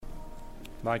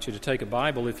invite you to take a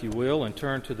Bible, if you will, and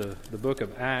turn to the book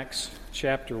of Acts,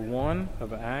 chapter 1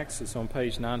 of Acts. It's on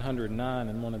page 909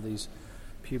 in one of these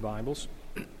pew Bibles.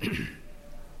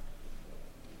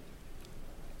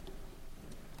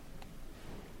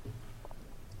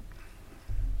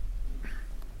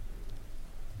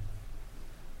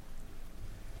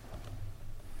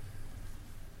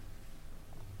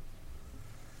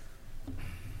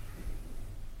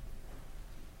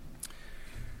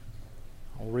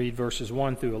 I'll read verses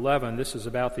 1 through 11. This is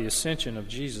about the ascension of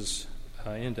Jesus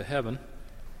into heaven.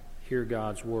 Hear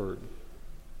God's word.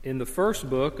 In the first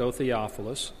book, O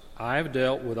Theophilus, I have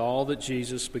dealt with all that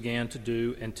Jesus began to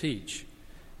do and teach,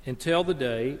 until the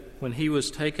day when he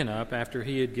was taken up after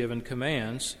he had given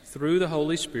commands through the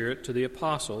Holy Spirit to the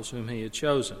apostles whom he had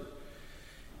chosen.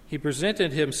 He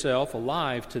presented himself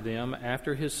alive to them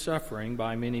after his suffering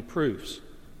by many proofs,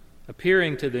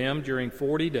 appearing to them during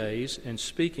 40 days and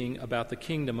speaking about the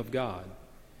kingdom of God.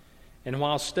 And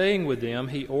while staying with them,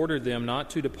 he ordered them not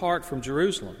to depart from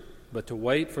Jerusalem, but to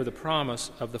wait for the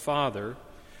promise of the Father,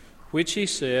 which he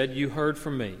said, "You heard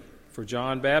from me. For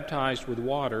John baptized with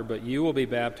water, but you will be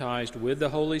baptized with the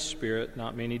Holy Spirit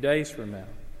not many days from now."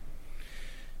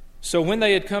 So when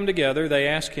they had come together, they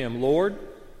asked him, "Lord,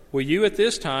 will you at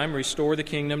this time restore the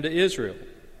kingdom to Israel?"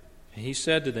 And he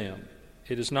said to them,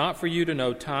 "It is not for you to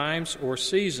know times or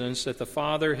seasons that the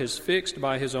Father has fixed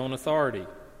by his own authority.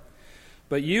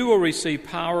 But you will receive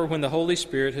power when the Holy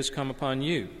Spirit has come upon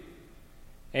you.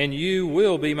 And you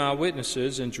will be my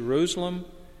witnesses in Jerusalem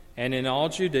and in all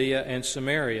Judea and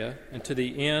Samaria and to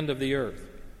the end of the earth."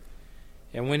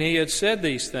 And when he had said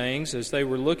these things, as they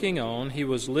were looking on, he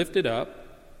was lifted up,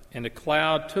 and a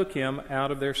cloud took him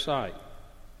out of their sight.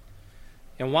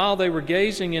 And while they were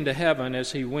gazing into heaven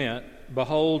as he went,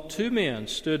 behold, two men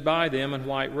stood by them in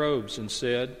white robes and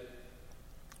said,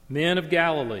 "Men of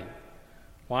Galilee,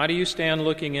 why do you stand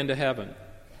looking into heaven?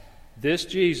 This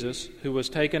Jesus, who was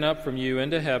taken up from you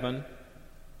into heaven,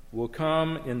 will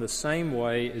come in the same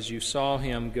way as you saw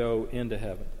him go into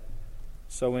heaven."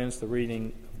 So ends the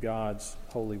reading of God's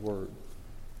holy word.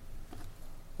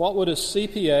 What would a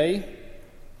CPA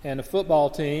and a football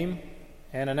team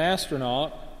and an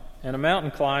astronaut and a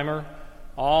mountain climber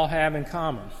all have in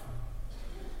common?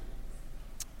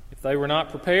 If they were not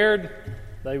prepared,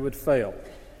 they would fail.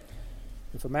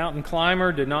 If a mountain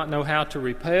climber did not know how to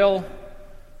rappel,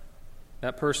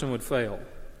 that person would fail.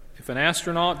 If an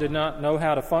astronaut did not know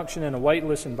how to function in a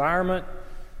weightless environment,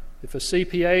 if a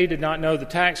CPA did not know the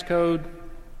tax code,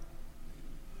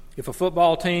 if a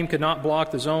football team could not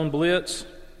block the zone blitz,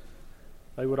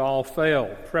 they would all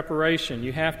fail. Preparation.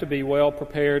 You have to be well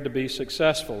prepared to be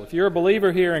successful. If you're a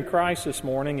believer here in Christ this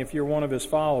morning, if you're one of his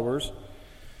followers,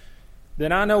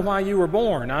 then I know why you were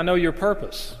born. I know your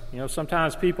purpose.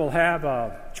 Sometimes people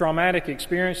have traumatic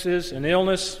experiences, an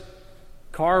illness,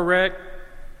 car wreck,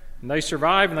 and they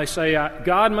survive and they say,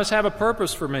 "God must have a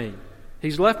purpose for me.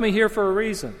 He's left me here for a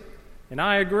reason." And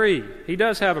I agree. He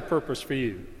does have a purpose for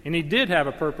you. And he did have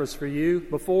a purpose for you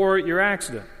before your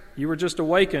accident. You were just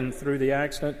awakened through the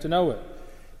accident to know it.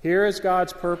 Here is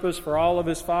God's purpose for all of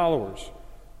his followers: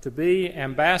 to be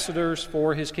ambassadors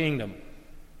for his kingdom,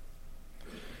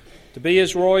 to be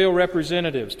his royal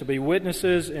representatives, to be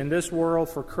witnesses in this world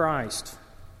for Christ.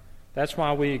 That's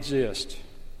why we exist.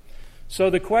 So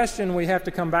the question we have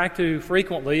to come back to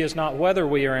frequently is not whether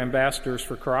we are ambassadors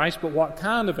for Christ, but what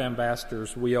kind of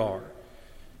ambassadors we are.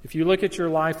 If you look at your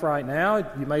life right now,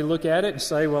 you may look at it and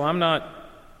say, "Well, I'm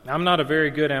not a very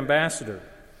good ambassador."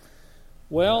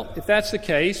 Well, if that's the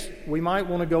case, we might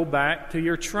want to go back to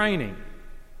your training.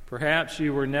 Perhaps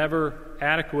you were never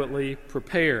adequately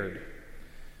prepared.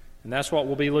 And that's what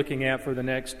we'll be looking at for the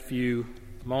next few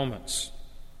moments.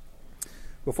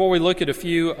 Before we look at a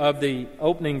few of the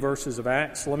opening verses of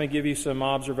Acts, let me give you some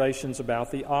observations about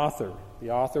the author.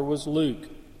 The author was Luke.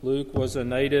 Luke was a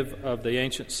native of the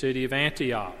ancient city of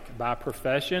Antioch. By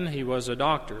profession, he was a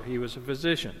doctor. He was a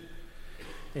physician.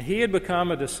 And he had become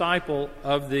a disciple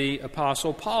of the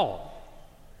Apostle Paul.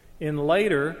 And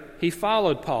later, he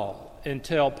followed Paul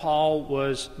until Paul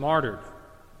was martyred.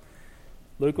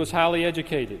 Luke was highly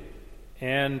educated,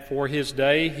 and for his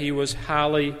day, he was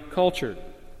highly cultured.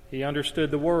 He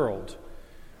understood the world.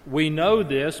 We know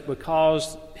this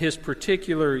because his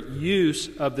particular use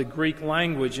of the Greek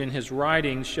language in his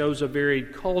writings shows a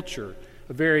varied culture,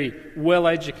 a very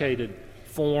well-educated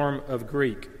form of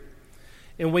Greek.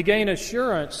 And we gain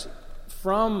assurance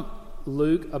from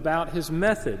Luke about his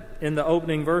method in the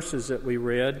opening verses that we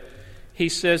read. He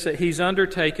says that he's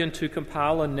undertaken to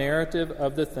compile a narrative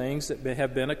of the things that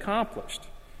have been accomplished,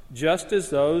 just as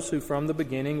those who from the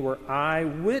beginning were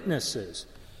eyewitnesses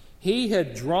He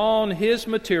had drawn his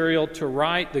material to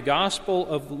write the Gospel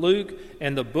of Luke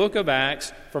and the book of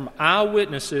Acts from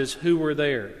eyewitnesses who were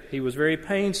there. He was very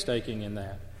painstaking in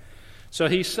that. So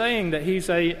he's saying that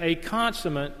he's a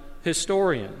consummate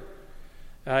historian.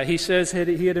 He says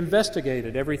he had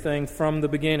investigated everything from the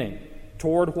beginning.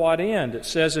 Toward what end? It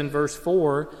says in verse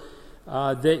 4,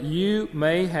 that you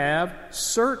may have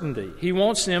certainty. He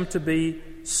wants them to be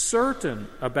certain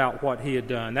about what he had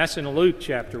done. That's in Luke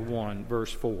chapter 1,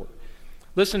 verse 4.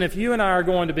 Listen, if you and I are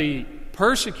going to be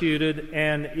persecuted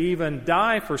and even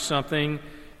die for something,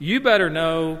 you better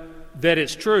know that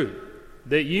it's true,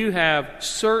 that you have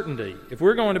certainty. If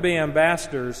we're going to be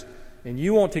ambassadors and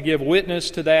you want to give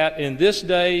witness to that in this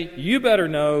day, you better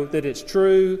know that it's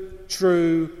true,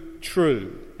 true,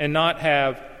 true, and not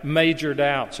have major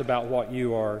doubts about what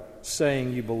you are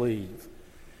saying you believe.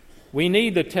 We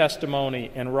need the testimony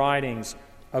and writings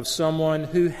of someone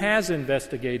who has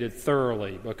investigated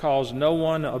thoroughly, because no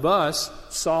one of us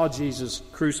saw Jesus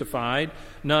crucified.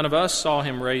 None of us saw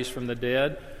him raised from the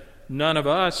dead. None of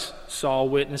us saw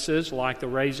witnesses like the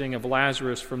raising of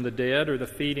Lazarus from the dead or the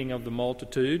feeding of the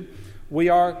multitude. We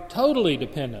are totally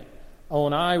dependent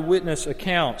on eyewitness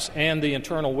accounts and the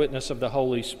internal witness of the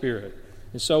Holy Spirit.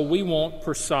 And so we want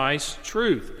precise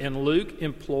truth. And Luke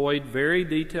employed very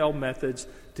detailed methods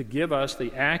to give us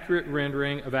the accurate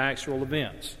rendering of actual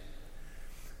events.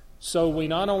 So we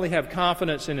not only have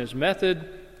confidence in his method,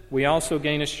 we also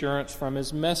gain assurance from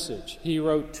his message. He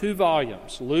wrote 2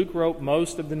 volumes. Luke wrote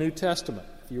most of the New Testament,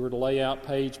 if you were to lay out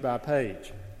page by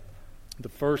page. The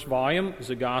first volume is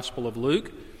the Gospel of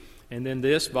Luke, and then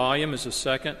this volume is the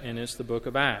second, and it's the book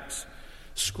of Acts.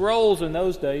 Scrolls in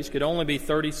those days could only be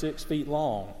 36 feet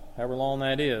long, however long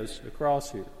that is,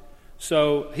 across here.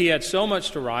 So he had so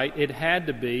much to write, it had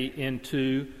to be in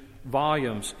 2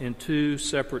 volumes, in 2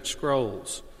 separate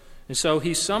scrolls. And so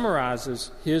he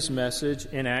summarizes his message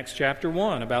in Acts chapter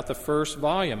 1 about the first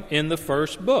volume, in the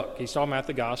first book. He's talking about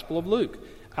the Gospel of Luke.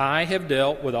 I have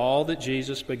dealt with all that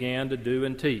Jesus began to do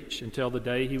and teach until the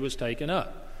day he was taken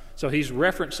up. So he's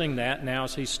referencing that now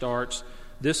as he starts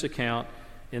this account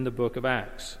in the book of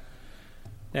Acts.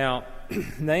 Now,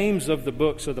 names of the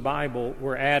books of the Bible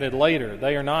were added later.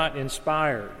 They are not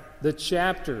inspired. The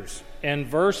chapters and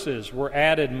verses were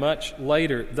added much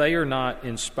later. They are not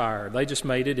inspired. They just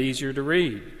made it easier to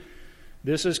read.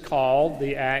 This is called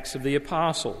the Acts of the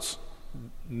Apostles.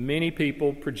 Many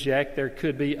people project there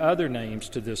could be other names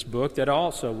to this book that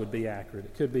also would be accurate.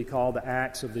 It could be called the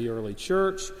Acts of the Early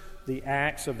Church, the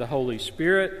Acts of the Holy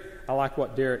Spirit. I like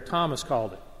what Derek Thomas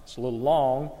called it. It's a little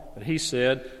long, but he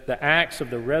said, the acts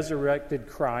of the resurrected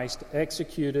Christ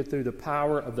executed through the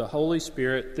power of the Holy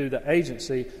Spirit through the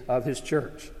agency of his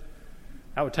church.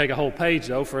 That would take a whole page,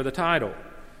 though, for the title.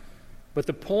 But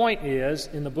the point is,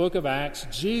 in the book of Acts,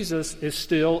 Jesus is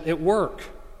still at work.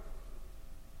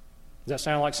 Does that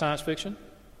sound like science fiction?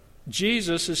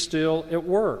 Jesus is still at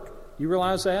work. You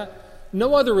realize that?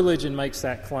 No other religion makes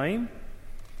that claim.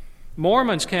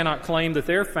 Mormons cannot claim that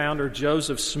their founder,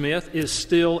 Joseph Smith, is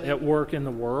still at work in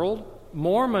the world.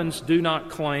 Mormons do not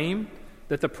claim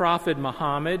that the prophet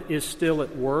Muhammad is still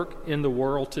at work in the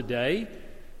world today.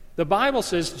 The Bible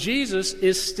says Jesus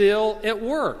is still at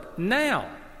work now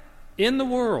in the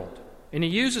world. And he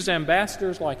uses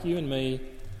ambassadors like you and me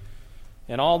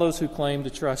and all those who claim to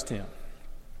trust him.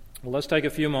 Well, let's take a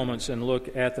few moments and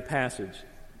look at the passage.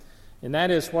 And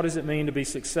that is, what does it mean to be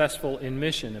successful in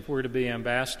mission if we're to be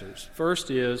ambassadors?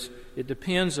 First is,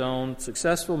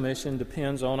 successful mission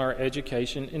depends on our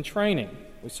education and training.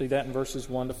 We see that in verses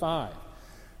 1 to 5.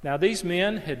 Now, these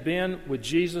men had been with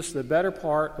Jesus the better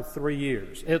part of 3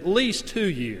 years, at least 2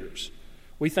 years.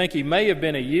 We think he may have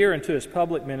been a year into his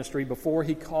public ministry before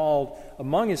he called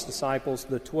among his disciples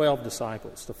the 12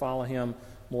 disciples to follow him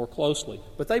more closely.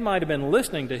 But they might have been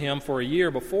listening to him for a year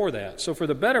before that. So for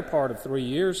the better part of 3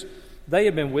 years, they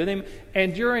have been with him,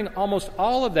 and during almost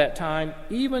all of that time,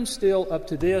 even still up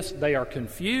to this, they are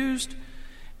confused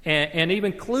and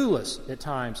even clueless at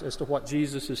times as to what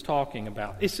Jesus is talking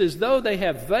about. It's as though they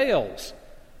have veils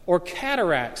or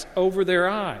cataracts over their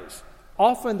eyes.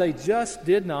 Often they just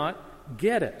did not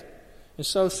get it. And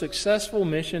so successful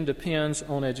mission depends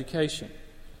on education.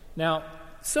 Now,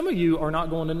 some of you are not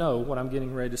going to know what I'm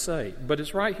getting ready to say, but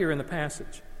it's right here in the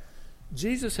passage.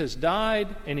 Jesus has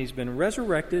died and he's been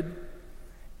resurrected,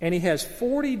 and he has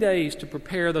 40 days to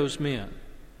prepare those men.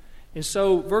 And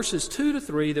so verses 2 to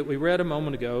 3 that we read a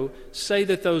moment ago say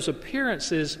that those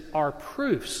appearances are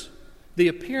proofs. The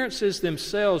appearances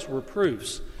themselves were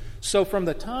proofs. So from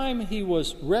the time he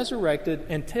was resurrected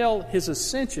until his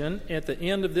ascension at the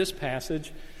end of this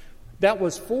passage, that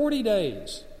was 40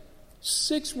 days,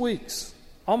 6 weeks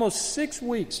almost 6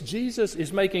 weeks, Jesus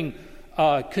is making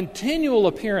continual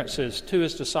appearances to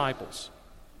his disciples.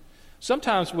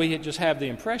 Sometimes we just have the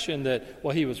impression that,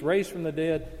 well, he was raised from the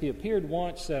dead, he appeared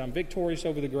once, said, I'm victorious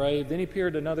over the grave, then he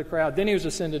appeared to another crowd, then he was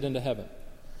ascended into heaven.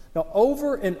 Now,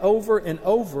 over and over and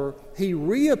over, he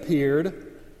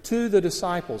reappeared to the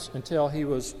disciples until he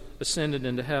was ascended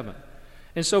into heaven.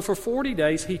 And so for 40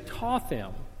 days, he taught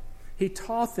them. He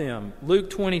taught them. Luke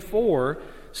 24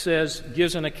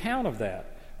 gives an account of that.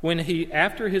 When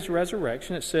after his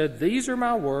resurrection, it said, "These are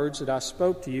my words that I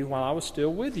spoke to you while I was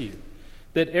still with you,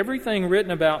 that everything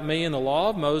written about me in the law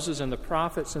of Moses and the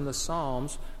prophets and the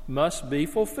Psalms must be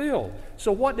fulfilled."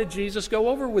 So what did Jesus go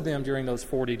over with them during those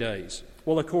 40 days?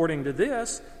 Well, according to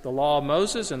this, the law of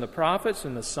Moses and the prophets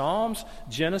and the Psalms,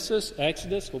 Genesis,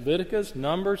 Exodus, Leviticus,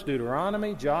 Numbers,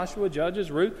 Deuteronomy, Joshua, Judges,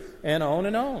 Ruth, and on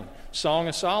and on. Song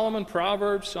of Solomon,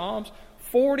 Proverbs, Psalms.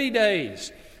 40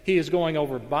 days. He is going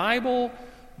over Bible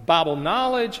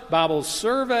knowledge, Bible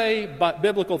survey,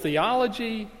 biblical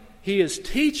theology. He is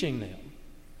teaching them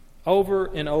over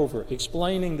and over,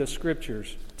 explaining the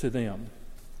Scriptures to them.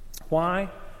 Why?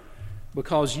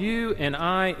 Because you and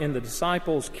I and the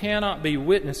disciples cannot be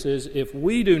witnesses if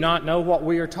we do not know what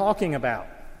we are talking about.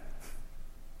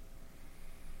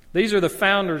 These are the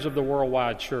founders of the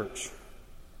worldwide church.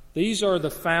 These are the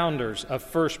founders of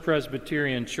First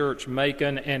Presbyterian Church,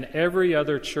 Macon, and every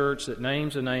other church that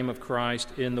names the name of Christ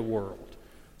in the world.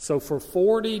 So for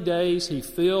 40 days, he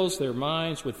fills their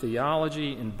minds with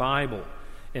theology and Bible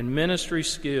and ministry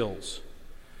skills.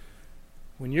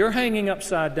 When you're hanging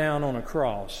upside down on a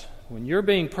cross, when you're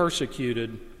being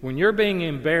persecuted, when you're being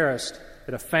embarrassed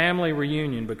at a family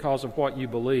reunion because of what you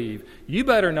believe, you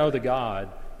better know the God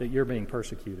that you're being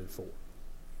persecuted for.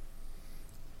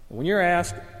 When you're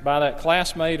asked by that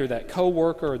classmate or that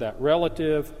coworker or that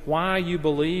relative why you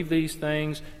believe these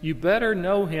things, you better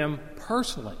know him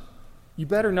personally. You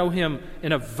better know him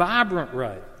in a vibrant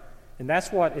way. And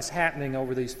that's what is happening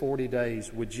over these 40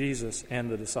 days with Jesus and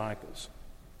the disciples.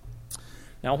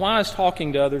 Now, why is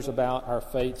talking to others about our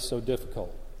faith so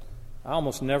difficult? I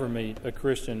almost never meet a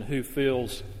Christian who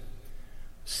feels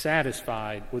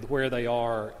satisfied with where they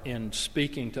are in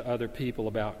speaking to other people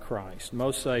about Christ.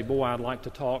 Most say, boy, I'd like to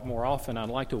talk more often. I'd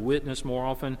like to witness more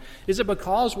often. Is it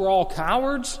because we're all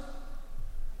cowards?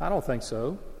 I don't think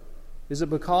so. Is it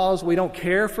because we don't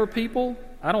care for people?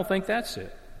 I don't think that's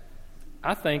it.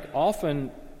 I think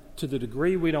often, to the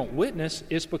degree we don't witness,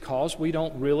 it's because we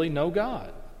don't really know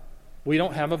God. We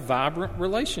don't have a vibrant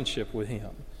relationship with Him.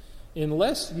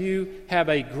 Unless you have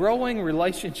a growing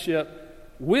relationship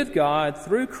with God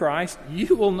through Christ,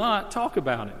 you will not talk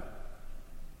about Him.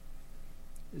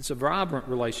 It's a vibrant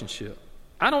relationship.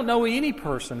 I don't know any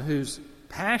person who's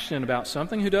passionate about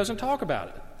something who doesn't talk about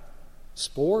it.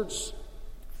 Sports,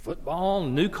 football,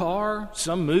 new car,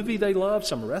 some movie they love,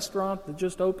 some restaurant that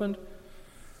just opened.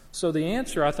 So the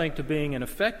answer, I think, to being an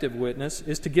effective witness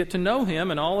is to get to know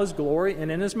Him in all His glory and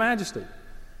in His majesty.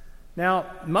 Now,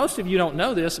 most of you don't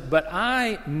know this, but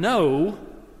I know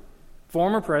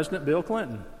former President Bill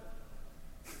Clinton.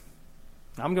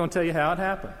 I'm going to tell you how it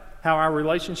happened, how our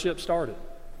relationship started.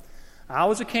 I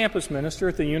was a campus minister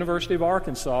at the University of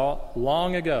Arkansas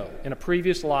long ago, in a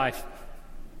previous life.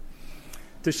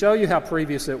 To show you how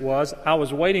previous it was, I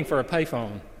was waiting for a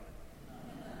payphone.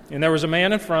 And there was a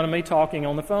man in front of me talking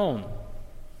on the phone.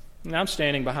 And I'm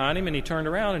standing behind him, and he turned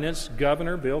around, and it's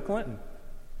Governor Bill Clinton.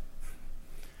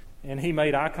 And he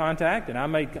made eye contact, and I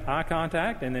made eye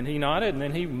contact, and then he nodded, and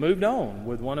then he moved on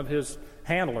with one of his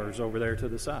handlers over there to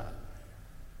the side.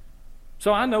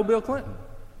 So I know Bill Clinton.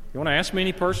 You want to ask me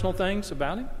any personal things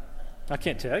about him? I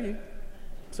can't tell you,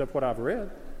 except what I've read.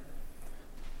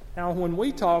 Now, when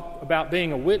we talk about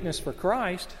being a witness for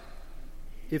Christ,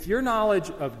 if your knowledge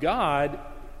of God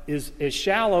is as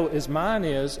shallow as mine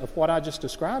is of what I just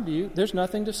described to you, there's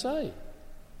nothing to say.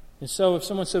 And so if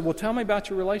someone said, well, tell me about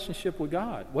your relationship with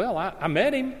God. Well, I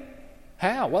met Him.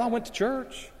 How? Well, I went to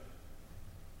church.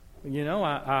 You know,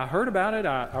 I heard about it.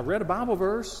 I read a Bible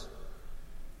verse.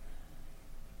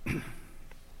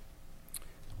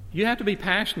 You have to be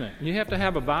passionate. You have to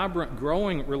have a vibrant,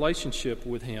 growing relationship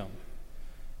with Him.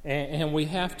 And we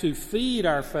have to feed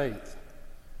our faith.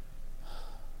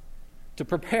 To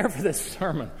prepare for this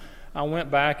sermon, I went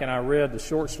back and I read the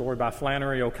short story by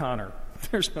Flannery O'Connor.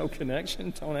 There's no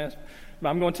connection, don't ask. But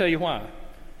I'm going to tell you why.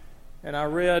 And I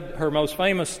read her most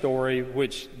famous story,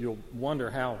 which you'll wonder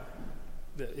how,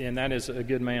 and that is A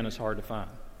Good Man is Hard to Find,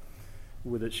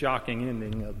 with its shocking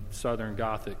ending of Southern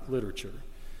Gothic literature.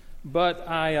 But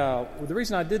the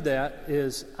reason I did that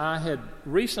is I had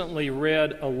recently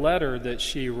read a letter that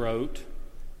she wrote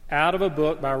out of a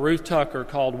book by Ruth Tucker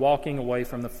called Walking Away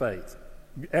from the Faith.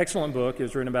 Excellent book.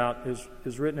 It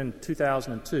was written in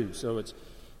 2002, so it's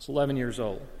 11 years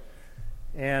old.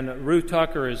 And Ruth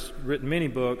Tucker has written many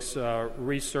books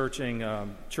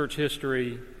researching church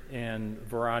history and a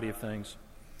variety of things.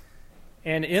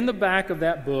 And in the back of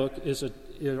that book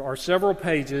are several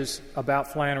pages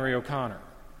about Flannery O'Connor.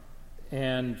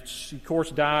 And she, of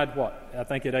course, died, I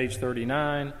think at age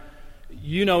 39.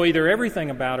 You know either everything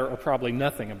about her or probably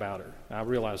nothing about her. I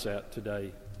realize that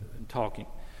today in talking.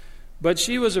 But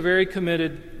she was a very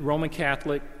committed Roman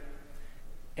Catholic.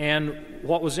 And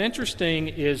what was interesting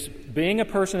is being a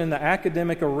person in the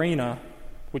academic arena,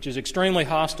 which is extremely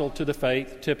hostile to the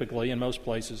faith, typically in most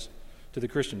places, to the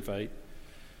Christian faith,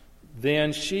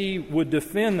 then she would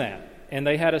defend that. And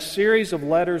they had a series of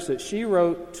letters that she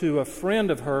wrote to a friend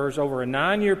of hers over a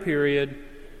 9-year period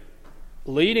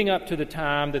leading up to the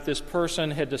time that this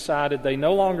person had decided they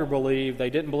no longer believed, they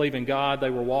didn't believe in God, they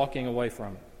were walking away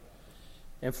from it.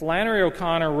 And Flannery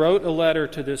O'Connor wrote a letter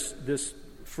to this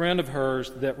friend of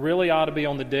hers that really ought to be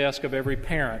on the desk of every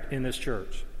parent in this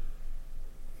church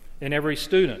and every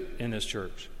student in this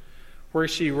church, where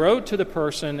she wrote to the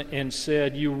person and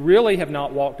said, you really have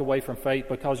not walked away from faith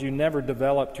because you never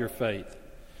developed your faith,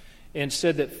 and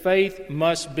said that faith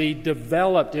must be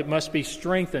developed, it must be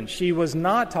strengthened. She was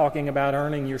not talking about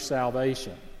earning your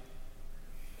salvation.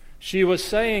 She was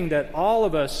saying that all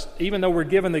of us, even though we're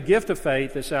given the gift of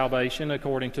faith, the salvation,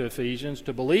 according to Ephesians,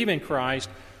 to believe in Christ,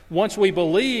 once we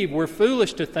believe, we're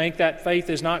foolish to think that faith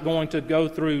is not going to go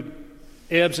through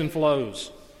ebbs and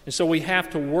flows. And so we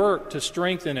have to work to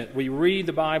strengthen it. We read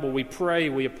the Bible, we pray,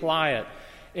 we apply it,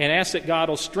 and ask that God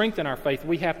will strengthen our faith.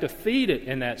 We have to feed it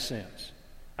in that sense.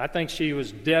 I think she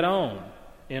was dead on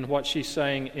in what she's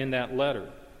saying in that letter.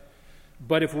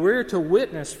 But if we're to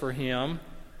witness for Him,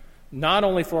 not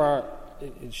only for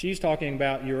she's talking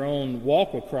about your own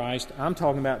walk with Christ, I'm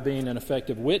talking about being an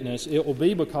effective witness, it will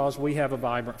be because we have a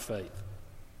vibrant faith.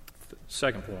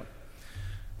 Second point.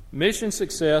 Mission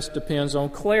success depends on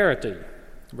clarity.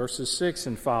 Verses 6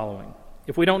 and following.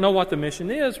 If we don't know what the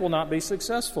mission is, we'll not be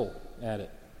successful at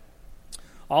it.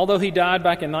 Although he died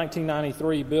back in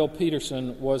 1993, Bill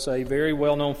Peterson was a very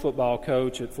well-known football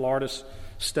coach at Florida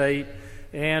State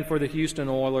and for the Houston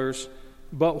Oilers.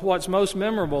 But what's most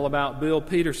memorable about Bill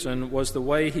Peterson was the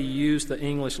way he used the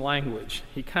English language.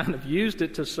 He kind of used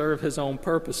it to serve his own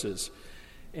purposes.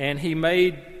 And he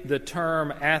made the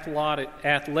term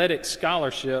athletic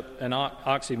scholarship an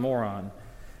oxymoron.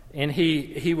 And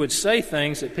he would say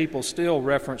things that people still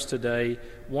reference today.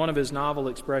 One of his novel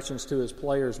expressions to his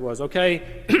players was,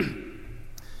 okay,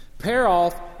 pair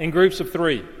off in groups of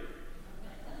 3.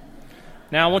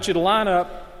 Now I want you to line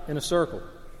up in a circle.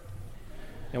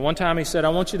 And one time he said, I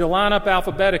want you to line up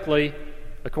alphabetically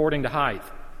according to height.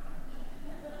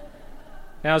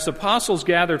 Now as the apostles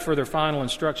gathered for their final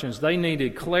instructions, they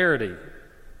needed clarity.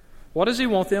 What does he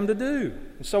want them to do?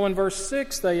 And so in verse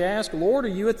 6 they ask, Lord, are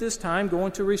you at this time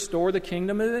going to restore the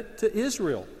kingdom to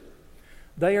Israel?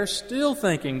 They are still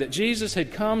thinking that Jesus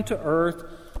had come to earth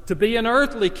to be an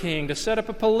earthly king, to set up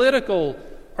a political,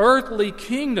 earthly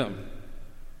kingdom.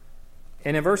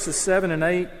 And in verses 7 and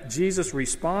 8, Jesus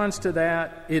responds to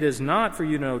that. It is not for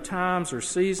you to know times or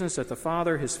seasons that the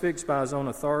Father has fixed by His own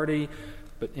authority.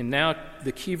 And now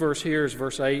the key verse here is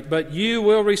verse 8. But you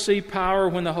will receive power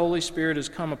when the Holy Spirit has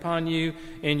come upon you,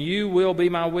 and you will be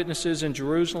my witnesses in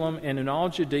Jerusalem and in all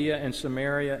Judea and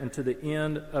Samaria and to the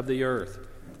end of the earth.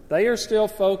 They are still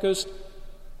focused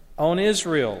on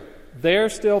Israel. They're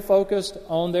still focused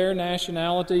on their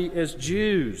nationality as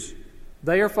Jews.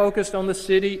 They are focused on the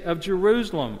city of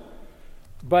Jerusalem.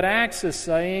 But Acts is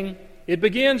saying it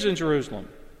begins in Jerusalem,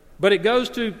 but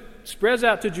it spreads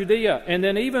out to Judea, and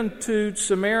then even to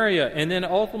Samaria, and then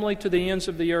ultimately to the ends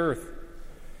of the earth.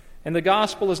 And the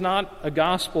gospel is not a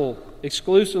gospel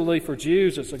exclusively for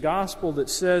Jews. It's a gospel that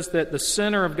says that the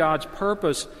center of God's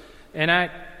purpose and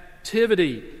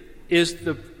activity is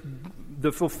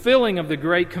the fulfilling of the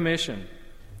Great Commission.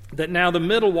 That now the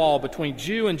middle wall between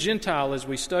Jew and Gentile, as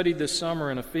we studied this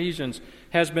summer in Ephesians,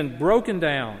 has been broken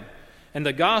down. And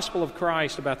the gospel of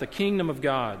Christ about the kingdom of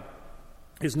God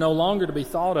is no longer to be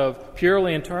thought of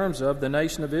purely in terms of the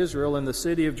nation of Israel and the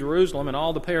city of Jerusalem and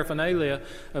all the paraphernalia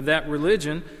of that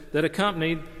religion that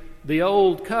accompanied the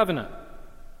old covenant.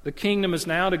 The kingdom is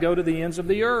now to go to the ends of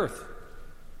the earth.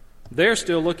 They're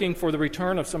still looking for the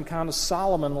return of some kind of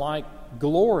Solomon-like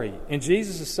glory. And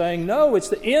Jesus is saying, no, it's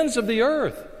the ends of the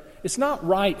earth. It's not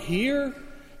right here.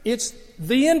 It's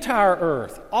the entire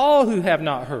earth, all who have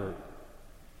not heard.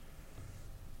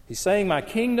 He's saying my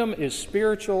kingdom is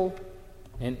spiritual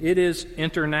and it is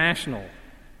international.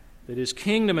 That His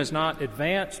kingdom is not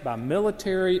advanced by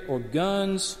military or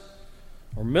guns,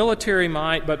 or military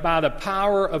might, but by the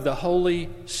power of the Holy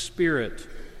Spirit.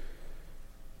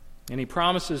 And he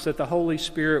promises that the Holy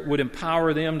Spirit would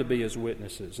empower them to be his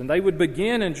witnesses. And they would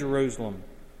begin in Jerusalem,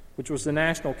 which was the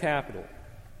national capital.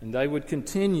 And they would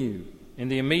continue in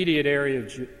the immediate area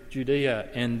of Judea.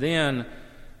 And then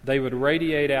they would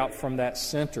radiate out from that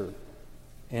center.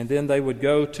 And then they would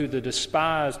go to the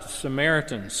despised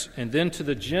Samaritans, and then to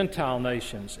the Gentile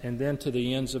nations, and then to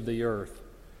the ends of the earth.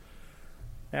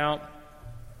 Now,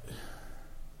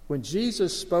 when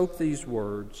Jesus spoke these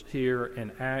words here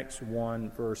in Acts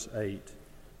 1, verse 8,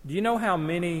 do you know how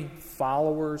many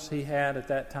followers he had at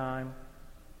that time?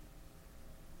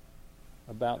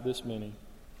 About this many.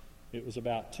 It was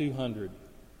about 200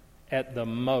 at the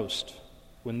most.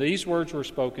 When these words were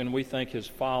spoken, we think his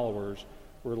followers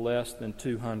were less than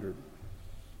 200.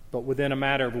 But within a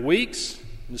matter of weeks,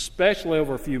 and especially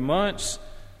over a few months,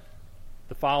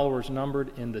 the followers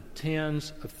numbered in the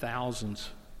tens of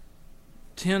thousands.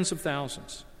 Tens of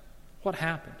thousands. What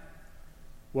happened?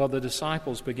 Well, the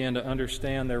disciples began to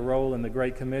understand their role in the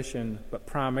Great Commission, but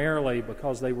primarily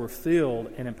because they were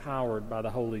filled and empowered by the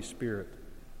Holy Spirit.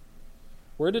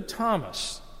 Where did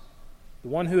Thomas, the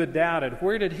one who had doubted,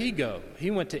 where did he go? He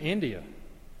went to India.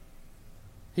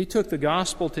 He took the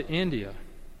gospel to India.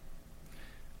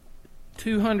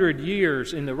 200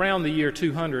 years, around the year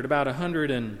 200, about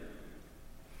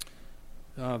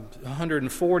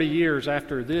 140 years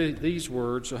after these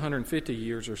words, 150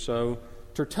 years or so,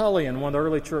 Tertullian, one of the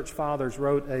early church fathers,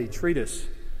 wrote a treatise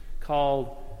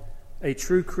called A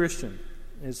True Christian.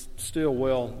 It's still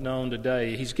well known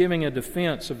today. He's giving a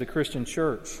defense of the Christian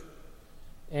church.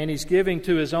 And he's giving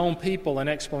to his own people an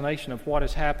explanation of what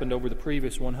has happened over the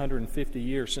previous 150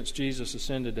 years since Jesus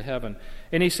ascended to heaven.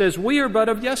 And he says, we are but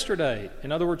of yesterday.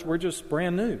 In other words, we're just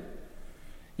brand new.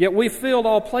 Yet we filled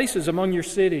all places among your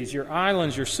cities, your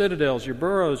islands, your citadels, your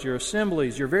boroughs, your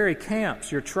assemblies, your very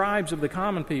camps, your tribes of the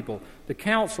common people, the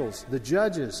councils, the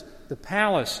judges, the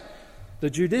palace, the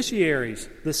judiciaries,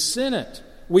 the senate.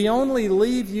 We only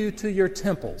leave you to your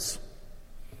temples.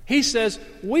 He says,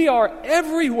 we are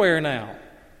everywhere now.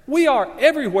 We are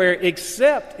everywhere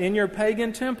except in your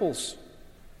pagan temples.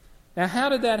 Now, how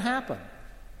did that happen?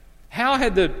 How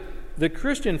had the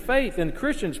Christian faith and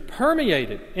Christians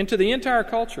permeated into the entire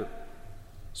culture?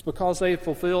 It's because they had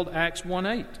fulfilled Acts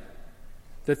 1:8,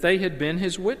 that they had been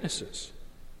his witnesses.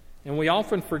 And we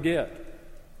often forget,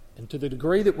 and to the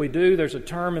degree that we do, there's a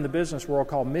term in the business world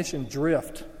called mission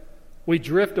drift. We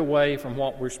drift away from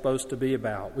what we're supposed to be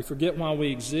about. We forget why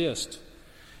we exist.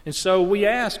 And so we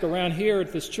ask around here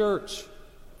at this church,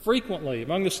 frequently,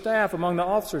 among the staff, among the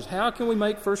officers, how can we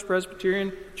make First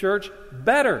Presbyterian Church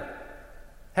better?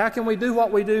 How can we do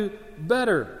what we do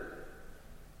better?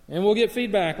 And we'll get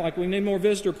feedback like we need more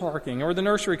visitor parking, or the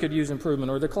nursery could use improvement,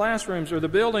 or the classrooms, or the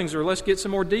buildings, or let's get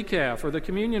some more decaf, or the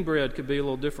communion bread could be a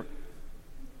little different.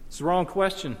 It's the wrong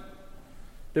question.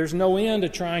 There's no end to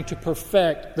trying to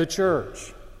perfect the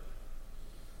church.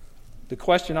 The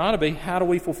question ought to be, how do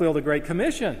we fulfill the Great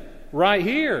Commission? Right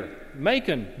here,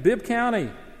 Macon, Bibb County,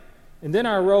 and then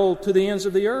our role to the ends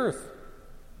of the earth.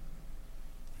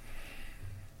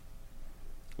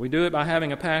 We do it by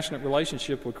having a passionate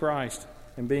relationship with Christ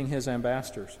and being his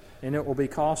ambassadors, and it will be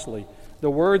costly. The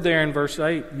word there in verse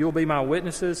 8, you'll be my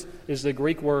witnesses, is the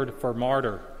Greek word for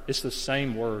martyr. It's the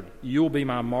same word. You'll be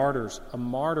my martyrs. A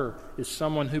martyr is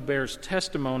someone who bears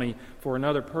testimony for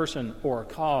another person or a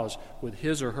cause with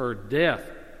his or her death.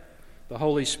 The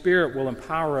Holy Spirit will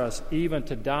empower us even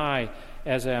to die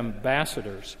as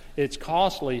ambassadors. It's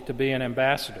costly to be an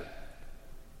ambassador.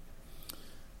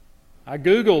 I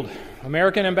Googled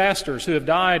American ambassadors who have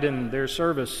died in their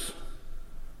service,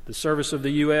 the service of the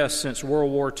U.S. since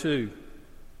World War II.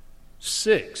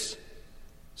 6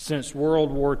 since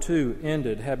World War II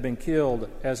ended have been killed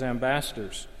as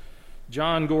ambassadors.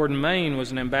 John Gordon Maine was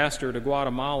an ambassador to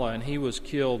Guatemala, and he was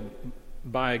killed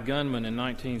by a gunman in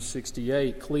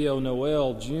 1968. Cleo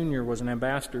Noel Jr. was an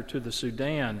ambassador to the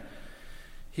Sudan.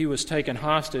 He was taken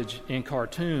hostage in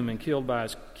Khartoum and killed by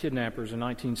his kidnappers in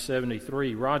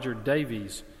 1973. Roger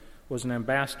Davies was an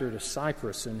ambassador to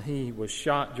Cyprus, and he was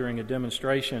shot during a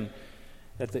demonstration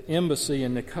at the embassy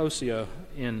in Nicosia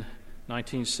in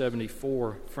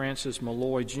 1974. Francis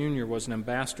Malloy Jr. was an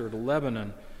ambassador to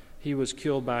Lebanon. He was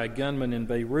killed by a gunman in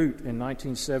Beirut in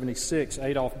 1976.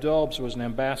 Adolf Dulles was an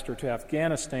ambassador to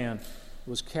Afghanistan,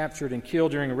 was captured and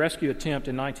killed during a rescue attempt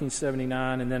in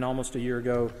 1979, and then almost a year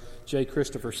ago, J.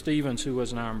 Christopher Stevens, who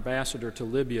was an ambassador to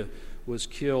Libya, was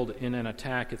killed in an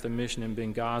attack at the mission in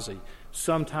Benghazi.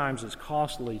 Sometimes it's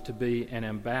costly to be an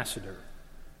ambassador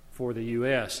for the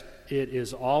U.S. It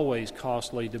is always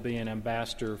costly to be an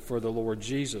ambassador for the Lord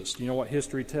Jesus. You know what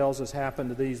history tells us happened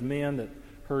to these men that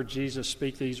heard Jesus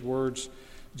speak these words?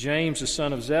 James, the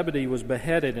son of Zebedee, was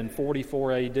beheaded in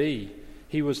 44 A.D.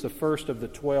 He was the first of the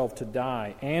 12 to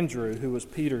die. Andrew, who was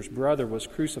Peter's brother, was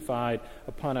crucified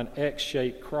upon an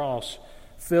X-shaped cross.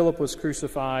 Philip was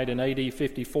crucified in A.D.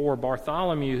 54.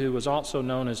 Bartholomew, who was also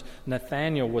known as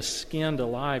Nathanael, was skinned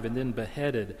alive and then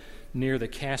beheaded near the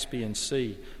Caspian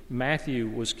Sea. Matthew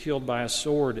was killed by a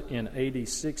sword in A.D.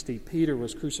 60. Peter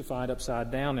was crucified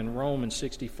upside down in Rome in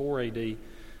 64 A.D.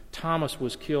 Thomas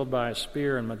was killed by a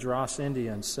spear in Madras,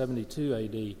 India in 72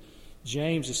 A.D.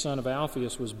 James, the son of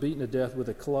Alphaeus, was beaten to death with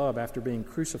a club after being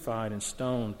crucified and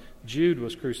stoned. Jude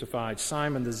was crucified.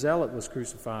 Simon the Zealot was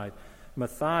crucified.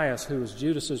 Matthias, who was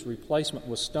Judas's replacement,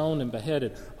 was stoned and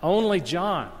beheaded. Only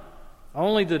John,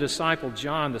 only the disciple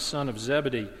John, the son of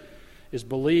Zebedee, is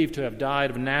believed to have died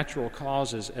of natural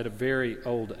causes at a very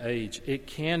old age. It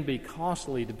can be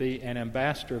costly to be an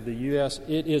ambassador of the U.S.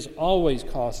 It is always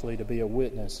costly to be a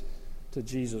witness to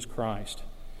Jesus Christ.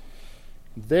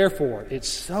 Therefore, it's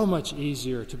so much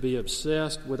easier to be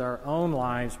obsessed with our own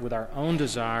lives, with our own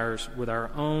desires, with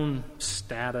our own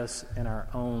status, and our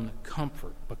own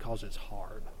comfort, because it's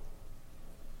hard.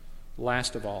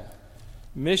 Last of all,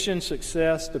 mission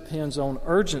success depends on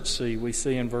urgency, we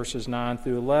see in verses 9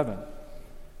 through 11.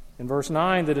 In verse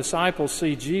 9, the disciples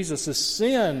see Jesus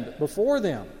ascend before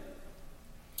them.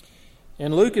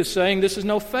 And Luke is saying this is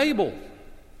no fable.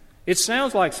 It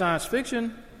sounds like science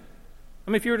fiction. I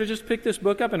mean, if you were to just pick this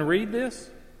book up and read this,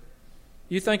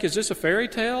 you think, is this a fairy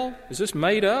tale? Is this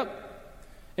made up?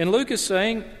 And Luke is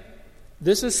saying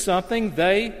this is something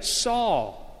they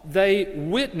saw. They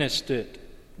witnessed it,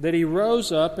 that he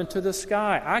rose up into the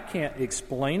sky. I can't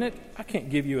explain it. I can't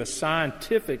give you a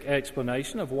scientific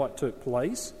explanation of what took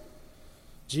place.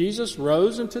 Jesus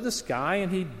rose into the sky and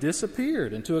he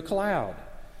disappeared into a cloud.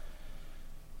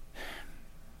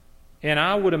 And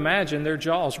I would imagine their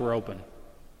jaws were open.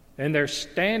 And they're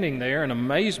standing there in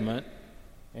amazement,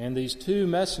 and these two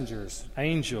messengers,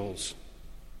 angels,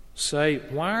 say,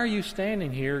 "Why are you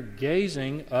standing here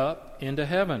gazing up into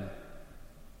heaven?"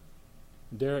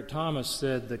 Derek Thomas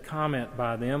said the comment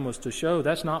by them was to show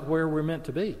that's not where we're meant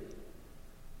to be.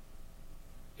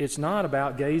 It's not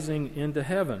about gazing into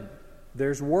heaven.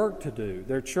 There's work to do.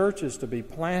 There are churches to be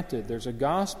planted. There's a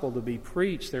gospel to be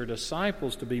preached. There are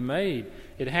disciples to be made.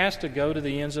 It has to go to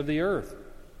the ends of the earth.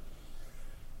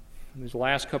 In these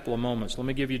last couple of moments, let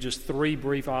me give you just 3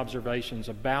 brief observations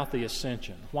about the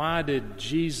ascension. Why did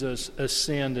Jesus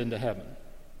ascend into heaven?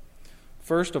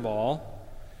 First of all,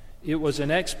 it was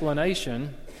an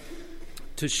explanation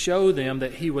to show them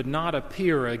that he would not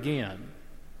appear again.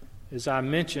 As I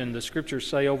mentioned, the Scriptures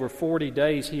say over 40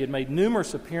 days he had made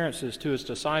numerous appearances to his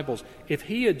disciples. If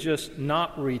he had just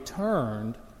not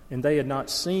returned and they had not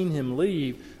seen him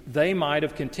leave, they might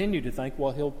have continued to think,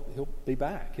 well, he'll be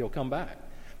back, he'll come back.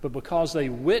 But because they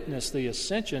witnessed the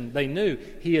ascension, they knew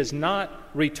he is not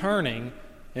returning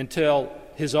until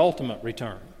his ultimate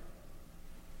return.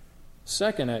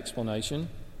 Second explanation,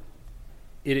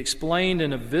 it explained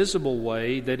in a visible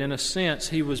way that in a sense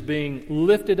he was being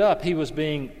lifted up, he was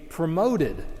being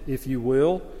promoted, if you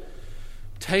will,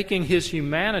 taking his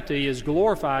humanity, his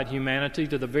glorified humanity,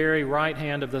 to the very right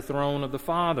hand of the throne of the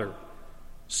Father.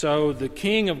 So the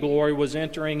King of glory was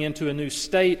entering into a new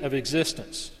state of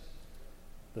existence.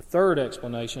 The third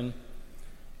explanation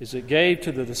is it gave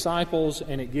to the disciples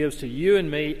and it gives to you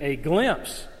and me a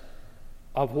glimpse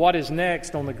of what is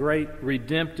next on the great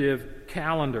redemptive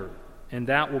calendar, and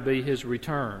that will be his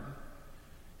return.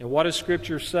 And what does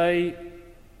Scripture say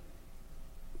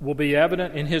will be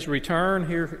evident in his return?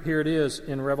 Here it is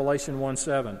in Revelation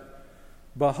 1:7.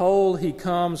 Behold, he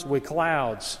comes with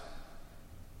clouds.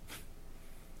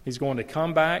 He's going to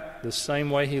come back the same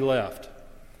way he left.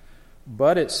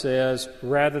 But it says,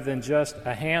 rather than just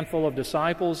a handful of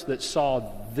disciples that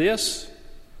saw this,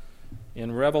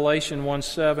 in Revelation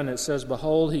 1:7 it says,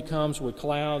 behold, he comes with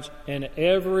clouds, and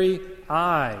every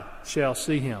eye shall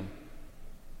see him.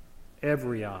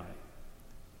 Every eye.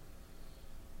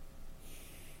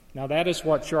 Now that is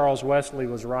what Charles Wesley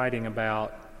was writing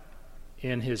about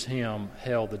in his hymn,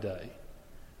 Hail the Day.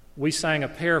 We sang a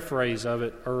paraphrase of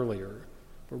it earlier.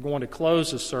 We're going to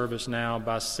close the service now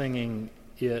by singing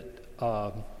it,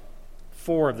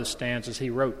 4 of the stanzas.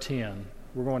 He wrote 10.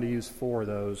 We're going to use 4 of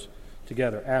those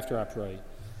together after I pray.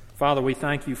 Father, we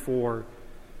thank you for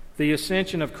the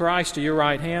ascension of Christ to your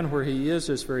right hand where he is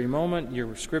this very moment.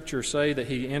 Your Scriptures say that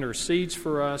he intercedes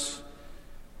for us.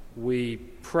 We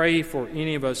pray for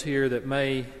any of us here that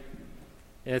may,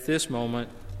 at this moment,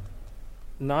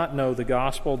 not know the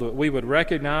gospel, that we would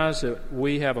recognize that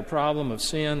we have a problem of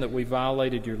sin, that we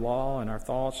violated your law in our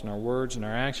thoughts and our words and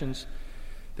our actions,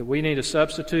 that we need a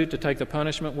substitute to take the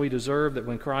punishment we deserve, that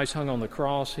when Christ hung on the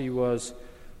cross, he was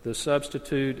the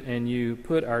substitute, and you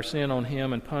put our sin on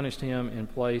him and punished him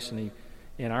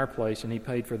in our place, and he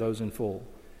paid for those in full.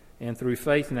 And through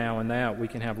faith now in that, we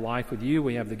can have life with you.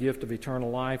 We have the gift of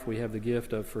eternal life. We have the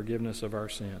gift of forgiveness of our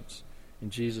sins. In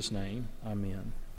Jesus' name, amen.